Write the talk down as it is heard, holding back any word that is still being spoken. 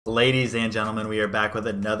Ladies and gentlemen, we are back with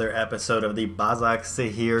another episode of the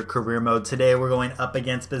Basaksehir career mode. Today we're going up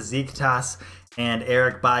against Basaksehir and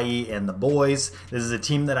Eric Bailly and the boys. This is a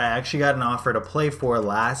team that I actually got an offer to play for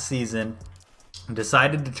last season.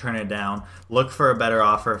 Decided to turn it down, look for a better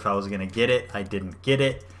offer if I was going to get it. I didn't get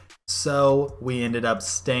it, so we ended up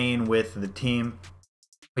staying with the team.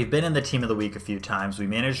 We've been in the team of the week a few times. We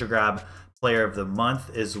managed to grab player of the month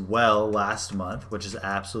as well last month, which is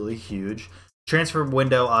absolutely huge. Transfer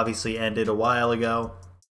window obviously ended a while ago.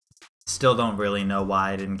 Still don't really know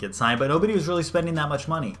why I didn't get signed, but nobody was really spending that much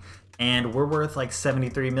money. And we're worth like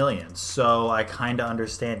 73 million, so I kind of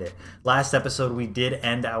understand it. Last episode, we did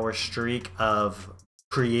end our streak of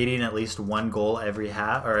creating at least one goal every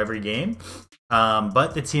game.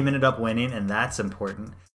 But the team ended up winning, and that's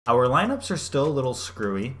important. Our lineups are still a little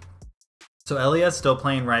screwy. So Elia's still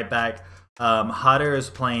playing right back. Hodder is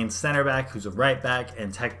playing center back, who's a right back,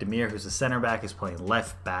 and Tech Demir, who's a center back, is playing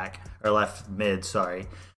left back, or left mid, sorry.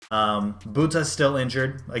 Buta's still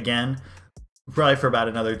injured again, probably for about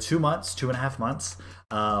another 2 months, 2.5 months.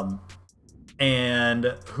 And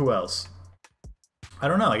who else? I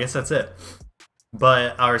don't know, I guess that's it.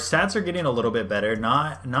 But our stats are getting a little bit better,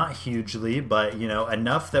 not hugely, but you know,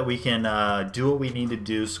 enough that we can do what we need to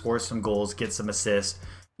do, score some goals, get some assists,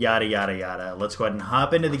 yada yada yada. Let's go ahead and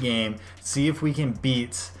hop into the game, see if we can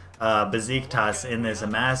beat Basaksehir in this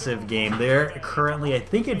massive game. They're currently, I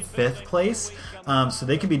think, in 5th place, so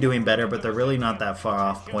they could be doing better, but they're really not that far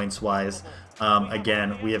off points wise.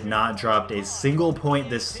 Again, we have not dropped a single point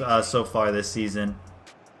this so far this season,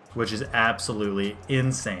 which is absolutely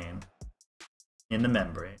insane. In the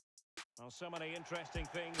membrane. Well, so many interesting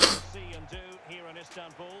things to see and do here in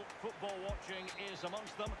Istanbul. Football watching is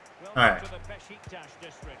amongst them. All right. To the Besiktas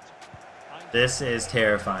district. This is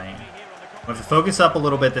terrifying. I have to focus up a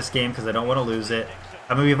little bit this game because I don't want to lose it.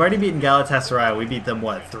 I mean, we've already beaten Galatasaray. We beat them,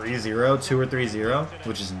 what, 3-0? 2 or 3-0?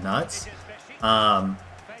 Which is nuts. And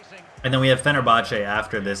then we have Fenerbahce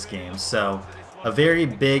after this game. So a very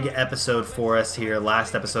big episode for us here.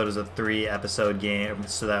 Last episode is a 3-episode game,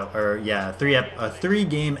 so that, or yeah, a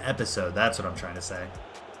 3-game episode. That's what I'm trying to say.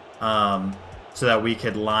 So that we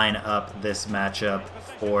could line up this matchup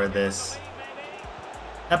for this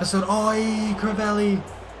episode. Oi, Crivelli!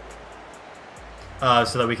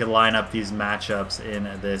 So that we could line up these matchups in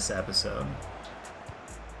this episode.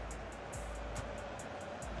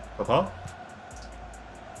 Paul?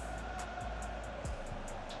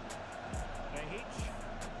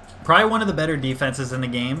 Probably one of the better defenses in the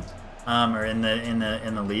game, or in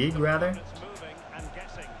the league rather.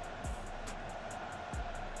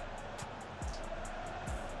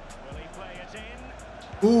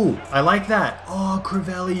 Ooh, I like that. Oh,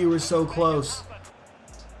 Crivelli, you were so close.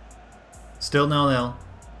 Still 0-0.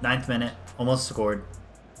 9th minute, almost scored.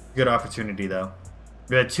 Good opportunity though.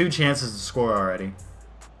 We had 2 chances to score already.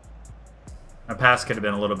 My pass could have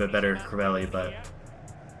been a little bit better, Crivelli, but.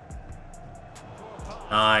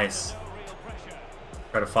 Nice.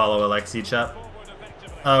 Try to follow Alexic up.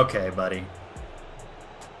 Okay, buddy.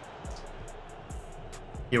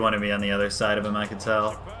 He wanted me on the other side of him, I could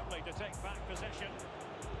tell.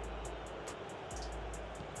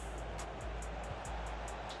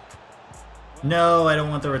 No, I don't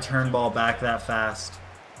want the return ball back that fast.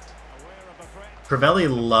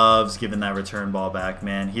 Crivelli loves giving that return ball back,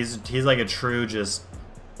 man. He's like a true just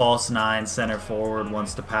false 9 center forward,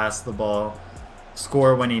 wants to pass the ball.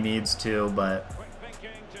 Score when he needs to, but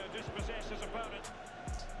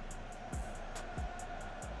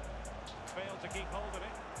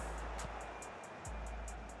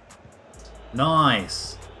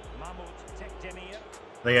nice. I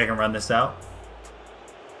think I can run this out.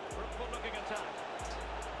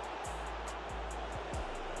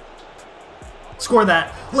 Score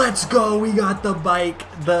that. Let's go. We got the bike,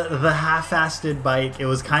 the half-assed bike. It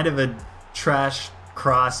was kind of a trash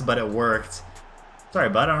cross, but it worked. Sorry,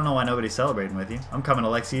 bud. I don't know why nobody's celebrating with you. I'm coming,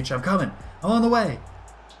 Alexic. I'm coming. I'm on the way.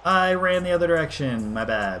 I ran the other direction. My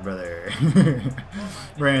bad, brother.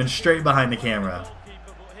 Ran straight behind the camera.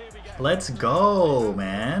 Let's go,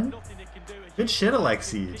 man. Good shit,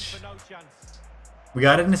 Alexic. We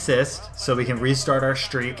got an assist, so we can restart our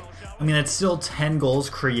streak. I mean, it's still 10 goals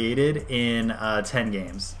created in 10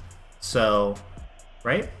 games. So,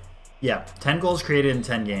 right? Yeah, 10 goals created in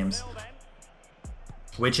 10 games.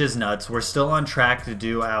 Which is nuts. We're still on track to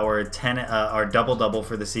do our double-double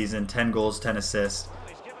for the season. 10 goals, 10 assists,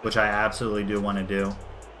 which I absolutely do want to do.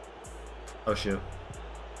 Oh, shoot.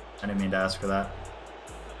 I didn't mean to ask for that.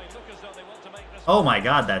 Oh my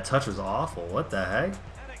god, that touch was awful. What the heck?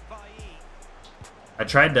 I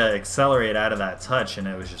tried to accelerate out of that touch, and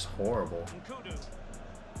it was just horrible.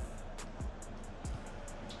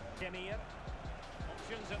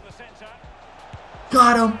 Options in the center.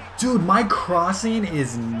 Got him! Dude, my crossing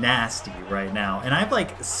is nasty right now. And I have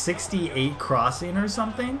like 68 crossing or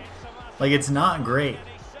something. Like, it's not great.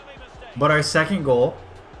 But our second goal...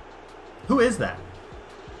 Who is that?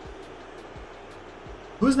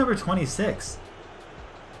 Who's number 26?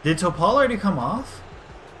 Did Topal already come off?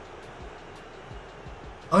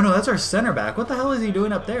 Oh no, that's our center back. What the hell is he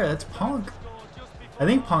doing up there? That's Punk. I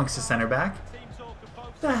think Punk's the center back.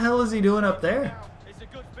 What the hell is he doing up there?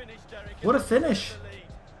 What a finish.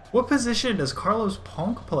 What position does Carlos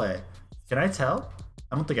Punk play? Can I tell?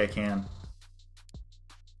 I don't think I can.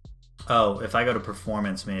 Oh, if I go to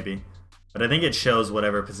performance maybe. But I think it shows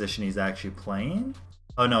whatever position he's actually playing.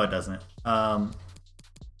 Oh no, it doesn't.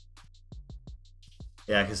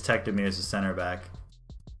 Yeah, because Tekdemir is a center back.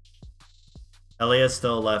 Elias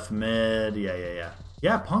still left mid. Yeah.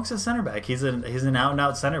 Yeah, Punk's a center back. He's an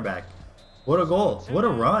out-and-out center back. What a goal. What a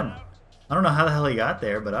run. I don't know how the hell he got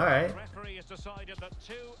there, but alright.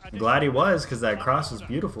 I'm glad he was, because that cross was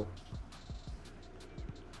beautiful.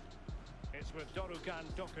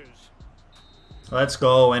 Let's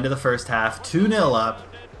go. End of the first half. 2-0 up.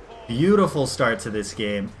 Beautiful start to this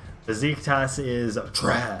game. Basaksehir is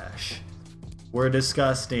trash. We're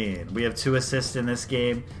disgusting. We have 2 assists in this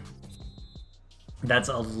game. That's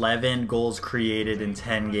 11 goals created in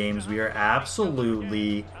 10 games. We are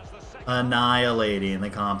absolutely annihilating the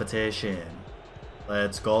competition.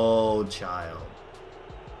 Let's go, child.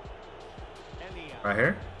 Right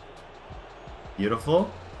here.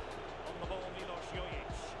 Beautiful.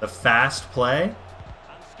 The fast play.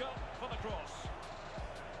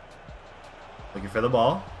 Looking for the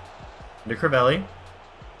ball. Into Crivelli.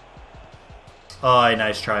 Oh,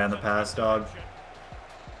 nice try on the pass, dog.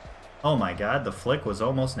 Oh my god, the flick was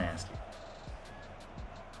almost nasty.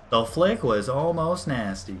 The flick was almost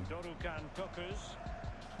nasty.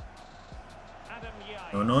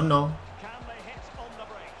 No, no, no.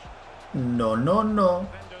 No, no, no.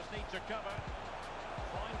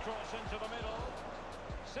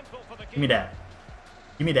 Give me that.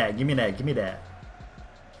 Give me that, give me that, give me that.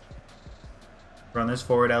 Run this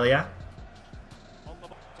forward, Elia.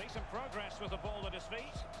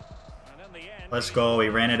 Let's go. We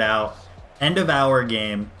ran it out. End of our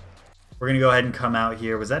game. We're going to go ahead and come out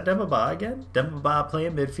here. Was that Dembaba again? Dembaba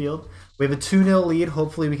playing midfield. We have a 2-0 lead.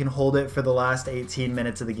 Hopefully we can hold it for the last 18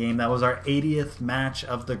 minutes of the game. That was our 80th match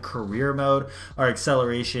of the career mode. Our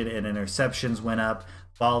acceleration and interceptions went up.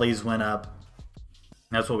 Volleys went up.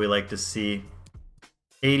 That's what we like to see.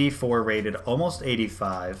 84 rated, almost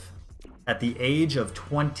 85. At the age of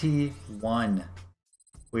 21.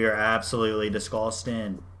 We are absolutely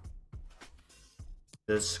disgusting.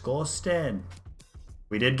 Disgusting.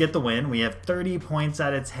 We did get the win. We have 30 points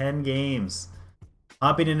out of 10 games.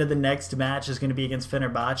 Hopping into the next match is going to be against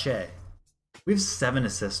Fenerbahce. We have 7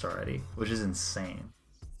 assists already, which is insane.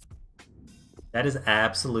 That is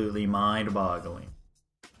absolutely mind-boggling.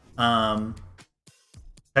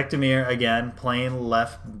 Tekdemir again playing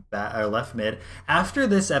left mid. After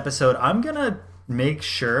this episode, I'm gonna make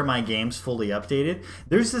sure my game's fully updated.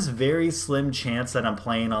 There's this very slim chance that I'm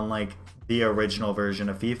playing on like the original version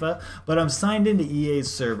of FIFA, but I'm signed into EA's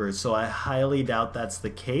servers, so I highly doubt that's the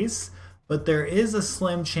case. But there is a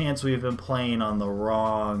slim chance we've been playing on the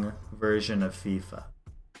wrong version of FIFA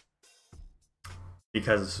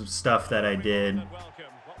because of some stuff that I did.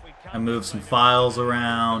 I moved some files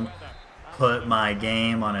around, put my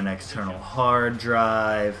game on an external hard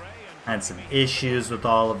drive, had some issues with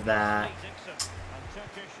all of that.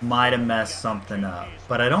 Might have messed something up,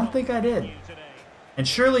 but I don't think I did. And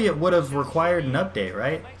surely it would have required an update,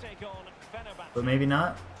 right? But maybe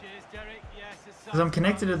not. Because I'm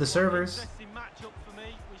connected to the servers.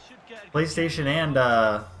 PlayStation and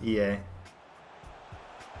EA.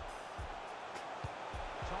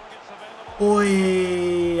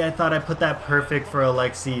 Oi! I thought I put that perfect for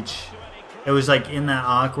Alexic. It was like in that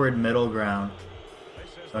awkward middle ground.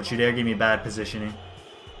 Don't you dare give me bad positioning.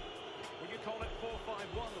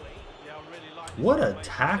 What a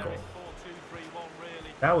tackle.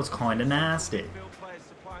 That was kind of nasty.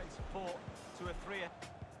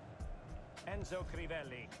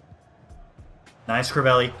 Nice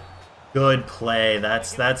Crivelli. Good play.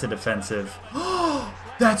 That's a defensive.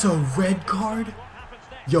 That's a red card?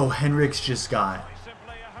 Yo, Henriks just got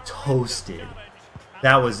toasted.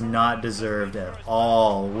 That was not deserved at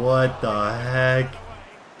all. What the heck?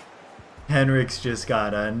 Henriks just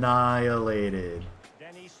got annihilated.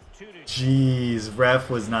 Jeez, ref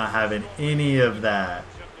was not having any of that.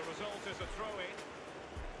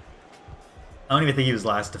 I don't even think he was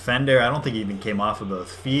last defender. I don't think he even came off of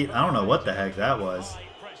both feet. I don't know what the heck that was.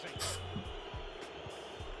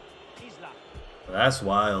 That's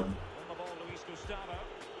wild. On the ball, Luis Gustavo.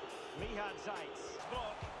 Mihad Zaitz.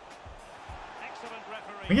 Block. Excellent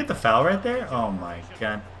referee. We get the foul right there? Oh my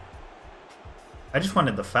god. I just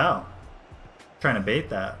wanted the foul. Trying to bait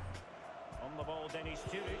that. On the ball, Denis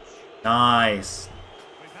Turic. Nice.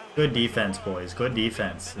 Good defense, boys. Good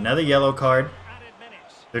defense. Another yellow card. Added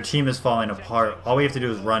minutes. Their team is falling apart. All we have to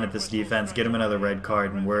do is run at this defense, get them another red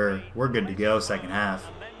card, and we're good to go second half.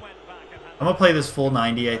 And then went back and had I'm going to play this full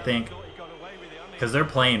 90, I think, because they're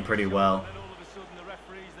playing pretty well. all of a sudden the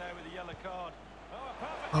referee's there with a yellow card. Oh, a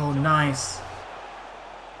perfect Oh, nice.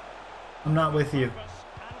 I'm not with you.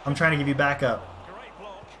 I'm trying to give you backup. great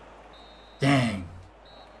block. Dang.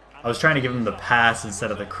 I was trying to give him the pass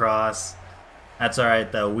instead of the cross. That's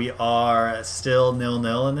alright, though. We are still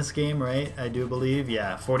 0-0 in this game, right? I do believe.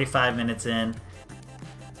 Yeah, 45 minutes in.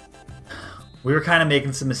 We were kind of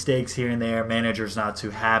making some mistakes here and there. Manager's not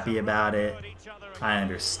too happy about it. I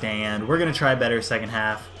understand. We're going to try better second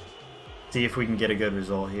half. See if we can get a good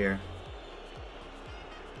result here.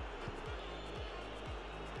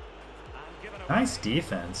 Nice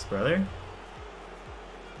defense, brother.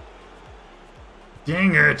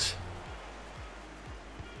 Dang it.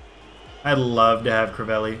 I'd love to have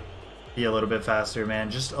Crivelli be a little bit faster,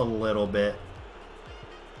 man. Just a little bit.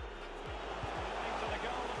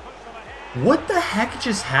 What the heck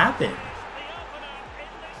just happened?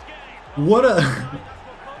 What a...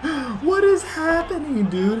 What is happening,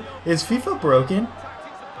 dude? Is FIFA broken?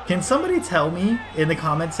 Can somebody tell me in the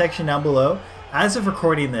comment section down below? As of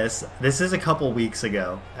recording this, this is a couple weeks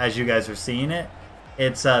ago, as you guys are seeing it.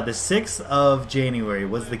 It's the 6th of January.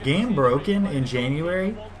 Was the game broken in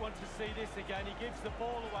January?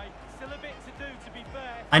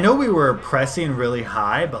 I know we were pressing really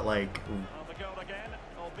high, but like...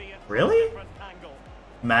 Really?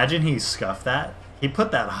 Imagine he scuffed that. He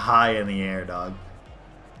put that high in the air, dog.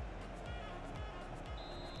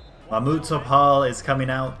 Mahmoud Topal is coming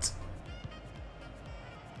out.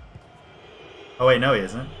 Oh wait, no he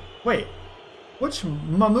isn't. Wait, which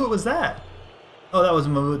Mahmoud was that? Oh, that was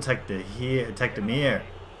Mahmoud Tekdemir.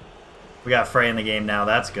 We got Frey in the game now,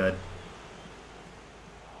 that's good.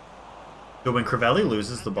 But when Crivelli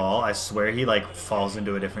loses the ball, I swear he like falls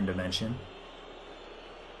into a different dimension.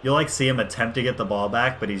 You'll like see him attempt to get the ball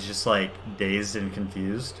back, but he's just like dazed and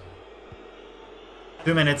confused.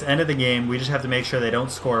 2 minutes, end of the game. We just have to make sure they don't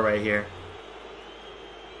score right here.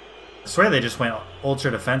 I swear they just went ultra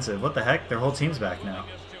defensive. What the heck? Their whole team's back now.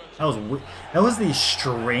 That was the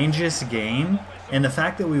strangest game, and the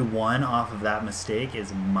fact that we won off of that mistake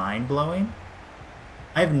is mind-blowing.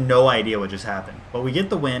 I have no idea what just happened, but we get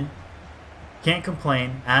the win. Can't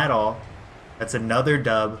complain at all. That's another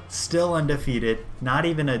dub. Still undefeated. Not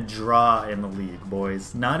even a draw in the league,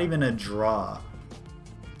 boys. Not even a draw.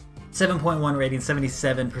 7.1 rating,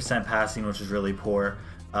 77% passing, which is really poor.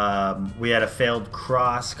 We had a failed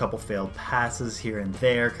cross, a couple failed passes here and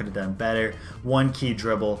there. Could have done better. 1 key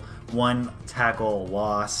dribble, 1 tackle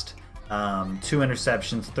lost, 2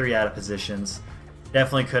 interceptions, 3 out of positions.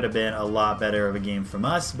 Definitely could have been a lot better of a game from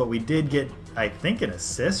us, but we did get, I think, an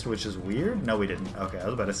assist, which is weird. No, we didn't. Okay, I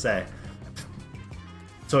was about to say.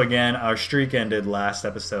 So again, our streak ended last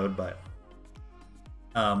episode, but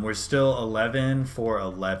we're still 11 for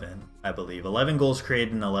 11, I believe. 11 goals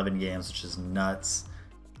created in 11 games, which is nuts.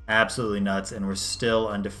 Absolutely nuts, and we're still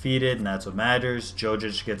undefeated, and that's what matters.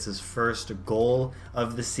 Jojic gets his first goal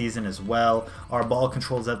of the season as well. Our ball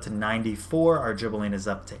control is up to 94. Our dribbling is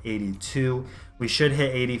up to 82. We should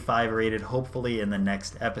hit 85 rated, hopefully, in the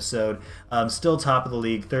next episode. Still top of the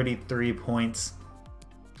league, 33 points.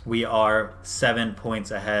 We are 7 points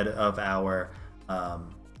ahead of our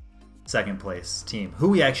second place team, who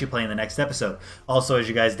we actually play in the next episode. Also, as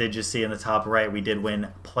you guys did just see in the top right, we did win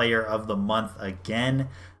Player of the Month again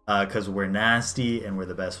because we're nasty and we're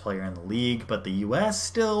the best player in the league, but the US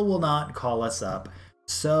still will not call us up.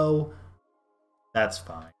 So that's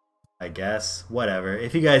fine, I guess. Whatever.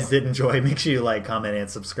 If you guys did enjoy, make sure you like, comment, and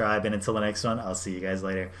subscribe. And until the next one, I'll see you guys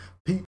later. Peace.